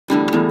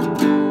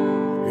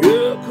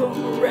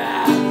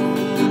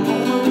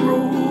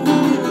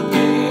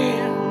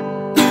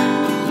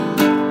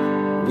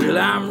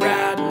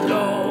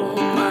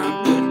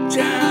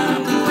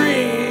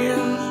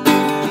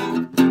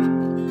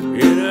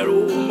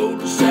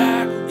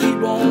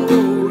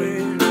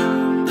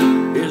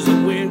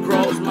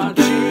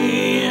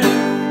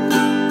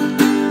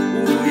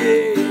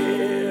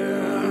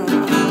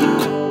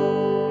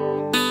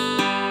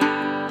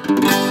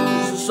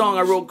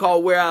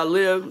called Where I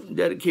Live,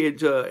 dedicated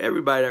to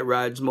everybody that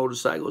rides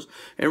motorcycles.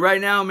 And right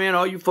now, man,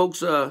 all you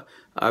folks, our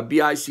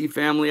BIC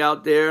family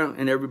out there,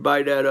 and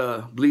everybody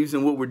that believes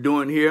in what we're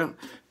doing here,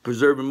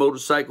 preserving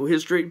motorcycle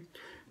history.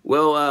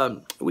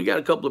 Well, we got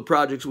a couple of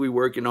projects we're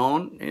working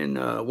on, and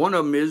one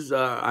of them is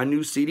our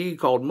new CD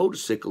called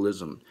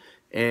Motorcyclism.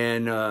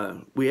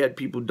 And we had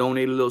people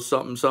donate a little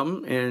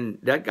something, and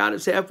that got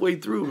us halfway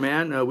through,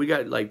 man. We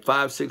got like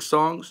 5, 6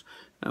 songs.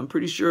 I'm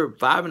pretty sure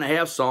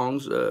 5.5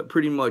 songs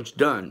pretty much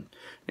done.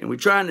 And we're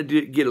trying to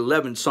get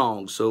 11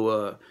 songs,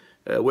 so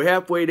we're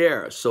halfway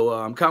there. So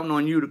I'm counting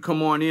on you to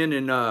come on in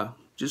and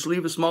just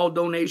leave a small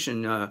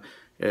donation.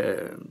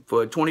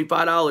 For a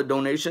 $25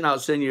 donation, I'll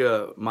send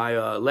you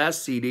my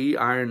last CD,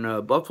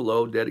 Iron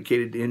Buffalo,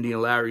 dedicated to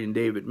Indian Larry and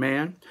David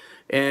Mann.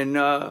 And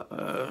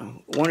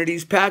one of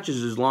these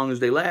patches, as long as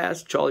they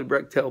last, Charlie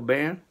Brechtel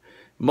Band.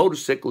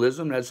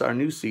 Motorcyclism, that's our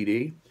new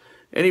CD.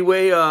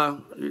 Anyway,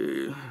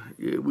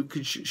 we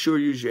could sure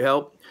use your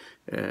help.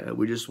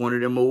 We're just one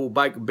of them old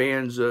biker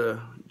bands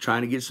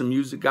trying to get some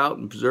music out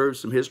and preserve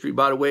some history.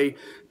 By the way,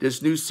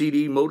 this new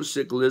CD,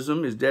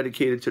 Motorcyclism, is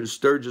dedicated to the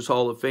Sturgis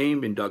Hall of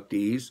Fame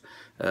inductees.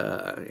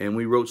 And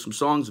we wrote some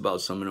songs about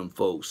some of them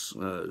folks.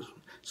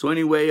 So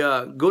anyway,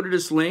 go to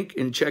this link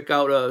and check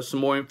out some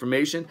more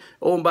information.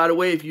 Oh, and by the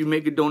way, if you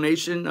make a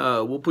donation,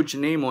 we'll put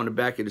your name on the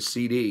back of the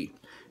CD.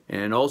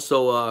 And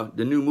also,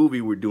 the new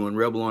movie we're doing,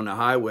 Rebel on the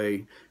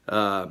Highway,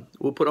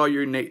 we'll put all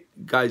your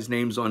guys'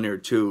 names on there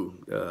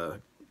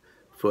too,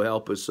 for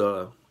help us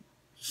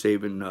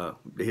saving the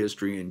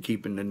history and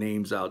keeping the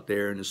names out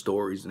there and the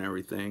stories and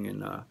everything.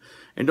 And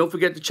don't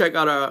forget to check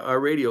out our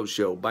radio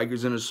show,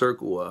 Bikers in a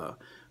Circle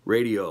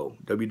Radio,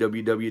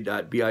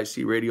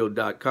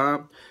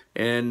 www.bicradio.com,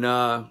 and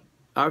our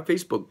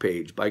Facebook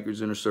page,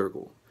 Bikers in a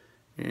Circle.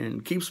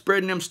 And keep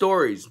spreading them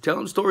stories. Tell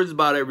them stories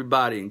about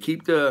everybody, and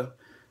keep the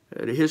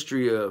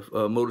history of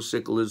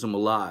motorcyclism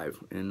alive.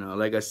 And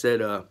like I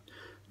said,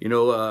 you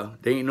know,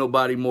 there ain't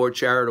nobody more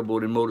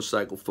charitable than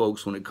motorcycle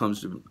folks when it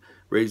comes to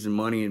raising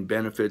money and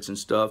benefits and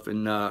stuff.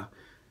 And,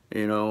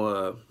 you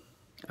know,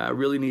 I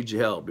really need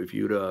your help. If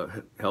you'd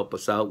help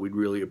us out, we'd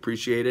really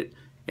appreciate it.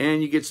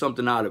 And you get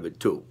something out of it,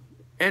 too.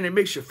 And it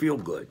makes you feel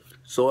good.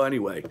 So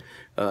anyway,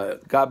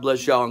 God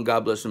bless y'all, and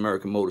God bless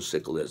American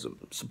motorcyclism.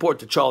 Support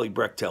the Charlie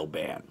Brechtel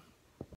Band.